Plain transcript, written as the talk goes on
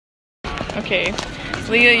Okay,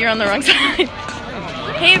 Leah, you're on the wrong side.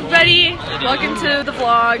 Hey everybody, welcome to the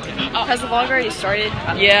vlog. Has the vlog already started?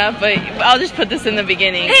 Yeah, but I'll just put this in the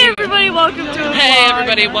beginning. Hey everybody, welcome to the vlog. Hey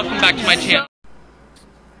everybody, welcome back to my channel.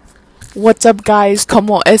 What's up guys,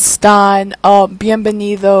 ¿Cómo están?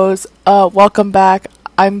 Bienvenidos, welcome back,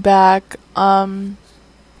 I'm back. ¿Cómo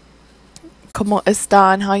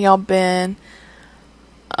están? How y'all been?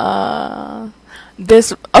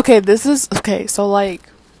 So like,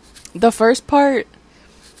 the first part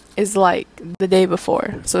is like the day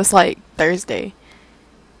before, so it's like Thursday,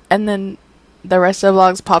 and then the rest of the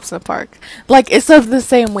vlogs pops in the park. Like, it's of the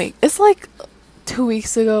same week. It's like 2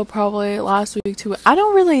 weeks ago, probably last week, I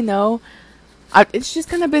don't really know. It's just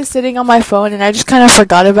kind of been sitting on my phone, and I just kind of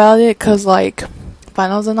forgot about it, cause like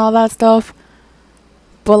finals and all that stuff.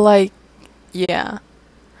 But like, yeah.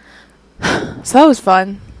 So that was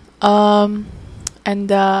fun. You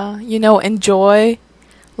know, enjoy,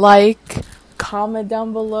 like, comment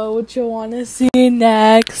down below what you want to see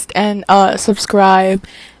next, and subscribe,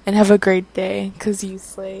 and have a great day, cause you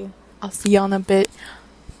slay. I'll see you in a bit.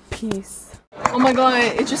 Peace. Oh my god,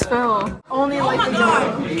 it just fell. Only like the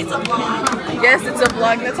vlog. It's a vlog. Yes, it's a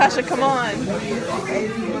vlog. Natasha, come on.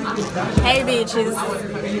 Hey bitches.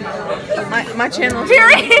 My channel's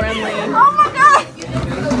friendly. Oh my god.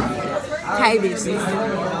 Hey bitches.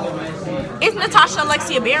 It's Natasha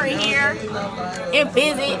Alexia Berry here in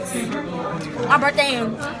physics. My birthday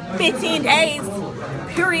in 15 days.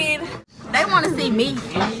 Period. They want to see me.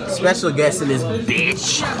 Special guest in this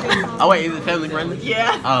bitch. Oh wait, is it family friendly?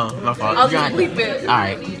 Yeah. Oh, my fault. I'll just bleep it.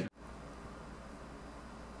 Alright.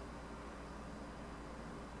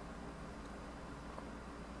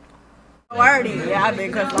 I've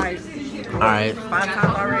been cause like Alright. 5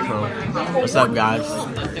 times already. What's up guys?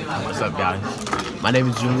 What's up guys? My name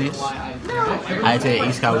is Julius. I attend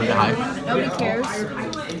East College High. Nobody cares.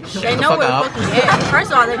 They know where the fuck we at.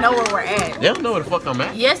 First of all, they know where we're at. They don't know where the fuck I'm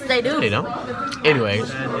at. Yes, they do. They don't. Anyways,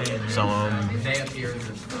 so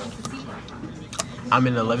I'm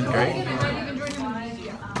in the 11th grade.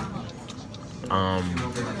 I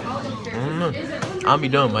don't know. I don't be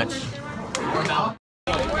doing much.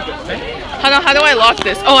 How do I lock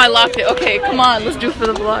this? Oh, I locked it. Okay, come on, let's do it for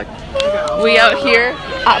the vlog. We out here.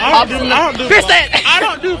 I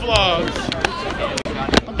don't do vlogs.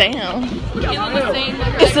 Damn.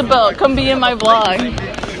 Isabel, come be in my vlog.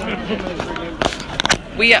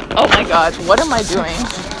 Oh my gosh, what am I doing?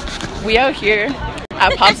 We out here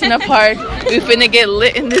at Pops in the Park. We finna get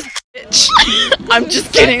lit in this bitch. I'm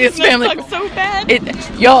just kidding, it's family. So bad.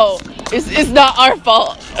 It's not our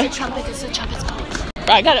fault. It's a trumpet.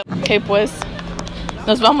 I got it. Okay, pues.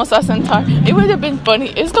 Nos vamos a sentar. It would have been funny.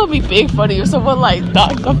 It's gonna be big funny if someone like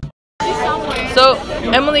knocked up. So,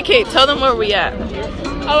 Emily, Kate, tell them where we at.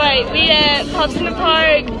 Alright, we at Pops in the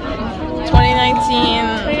Park 2019.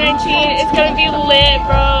 It's gonna be lit,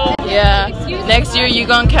 bro. Yeah. Next year, you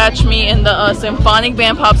gonna catch me in the symphonic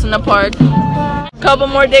band Pops in the Park. Couple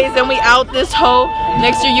more days, then we out this hoe.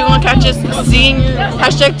 Next year, you gonna catch us senior.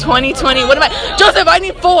 Hashtag 2020. What am I? Joseph, I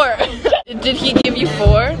need 4. Did he give you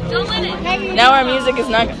 4? Don't let it. Now our music is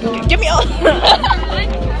not. Give me all.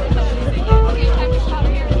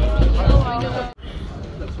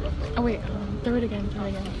 Oh wait, throw it again.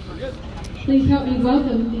 Please help me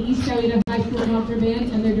welcome the East Joliet High School Concert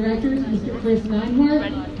Band and their directors, Mr. Chris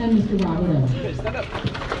Neinhart and Mr. Robert O.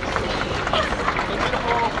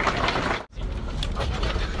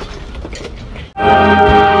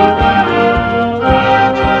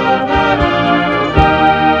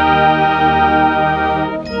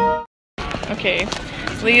 Okay,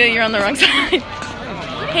 Leah, you're on the wrong side.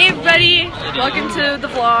 Hey everybody, welcome to the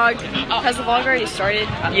vlog. Has the vlog already started?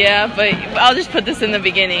 Yeah, but I'll just put this in the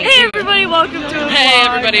beginning. Hey everybody, welcome to the vlog. Hey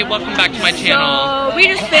everybody, welcome back to my channel. So, we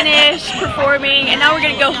just finished performing, and now we're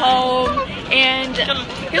gonna go home. And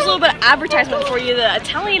here's a little bit of advertisement for you. The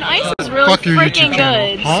Italian ice is really freaking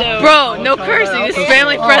good. Huh? So, bro, no cursing. This is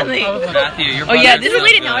family friendly. Matthew, Oh yeah, this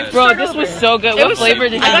was so good. What flavor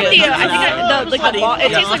did you get? I think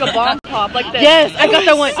it tastes like a bomb pop. Like the, yes, I got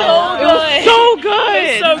that one. It was so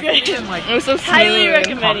good. It was so smooth. Highly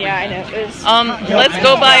recommend. Yeah, I know. Let's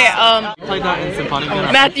go by.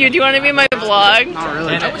 Matthew, do you want to be in my vlog? Not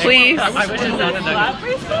really. Please.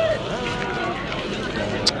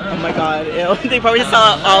 Oh my god, ew. They probably just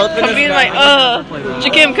saw all of Come be in my,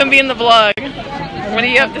 Jakim, come be in the vlog. What do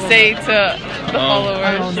you have to say to the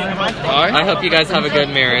followers? I hope you guys have a good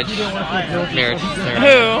marriage. Who?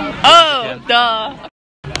 Oh, duh.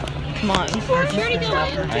 Come on.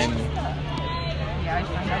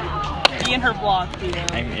 Be in her vlog, Peter.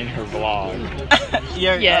 I'm in her vlog.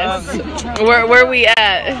 Yes. Where we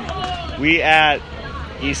at? We at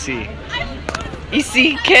EC.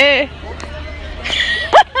 EC, ¿qué?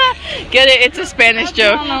 Get it? It's a Spanish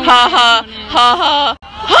joke. Ha ha, ha ha.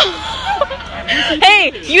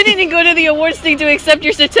 Hey, you didn't go to the awards thing to accept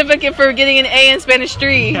your certificate for getting an A in Spanish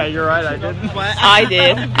 3. Yeah, you're right, I didn't. I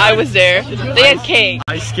did. I was there. They had cake.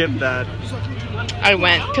 I skipped that. I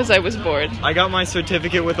went because I was bored. I got my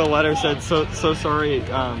certificate with a letter said, so sorry,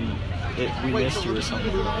 we missed you or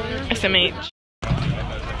something. SMH.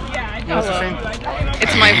 What's the same?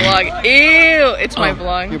 It's my vlog. Ew, it's my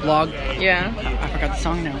vlog. Your blog? Yeah. I forgot the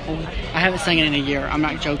song now. Oh, I haven't sang it in a year. I'm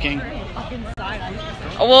not joking.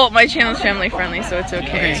 Oh, well, my channel's family friendly, so it's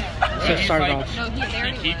okay. So start it off.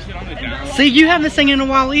 See, you haven't sang in a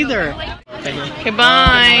while either. Okay,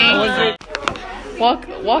 bye. Walk.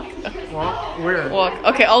 Walk? Where? Walk.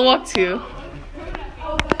 Okay, I'll walk too.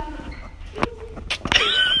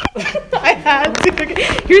 I had to.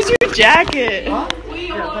 Here's your jacket.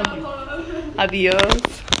 Adios.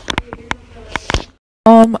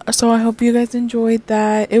 So I hope you guys enjoyed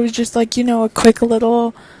that. It was just like, you know, a quick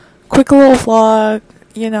little vlog,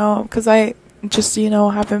 you know, because I just, you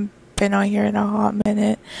know, haven't been on here in a hot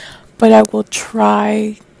minute, but I will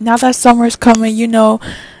try. Now that summer's coming, you know,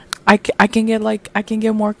 I can get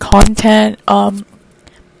more content.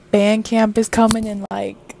 Band camp is coming in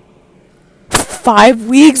like 5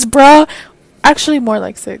 weeks, bruh. Actually, more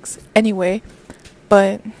like 6. Anyway,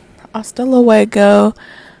 but hasta luego.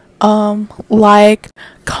 Like,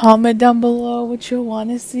 comment down below what you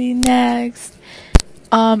want to see next.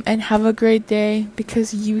 And have a great day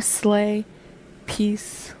because you slay.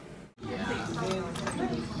 Peace.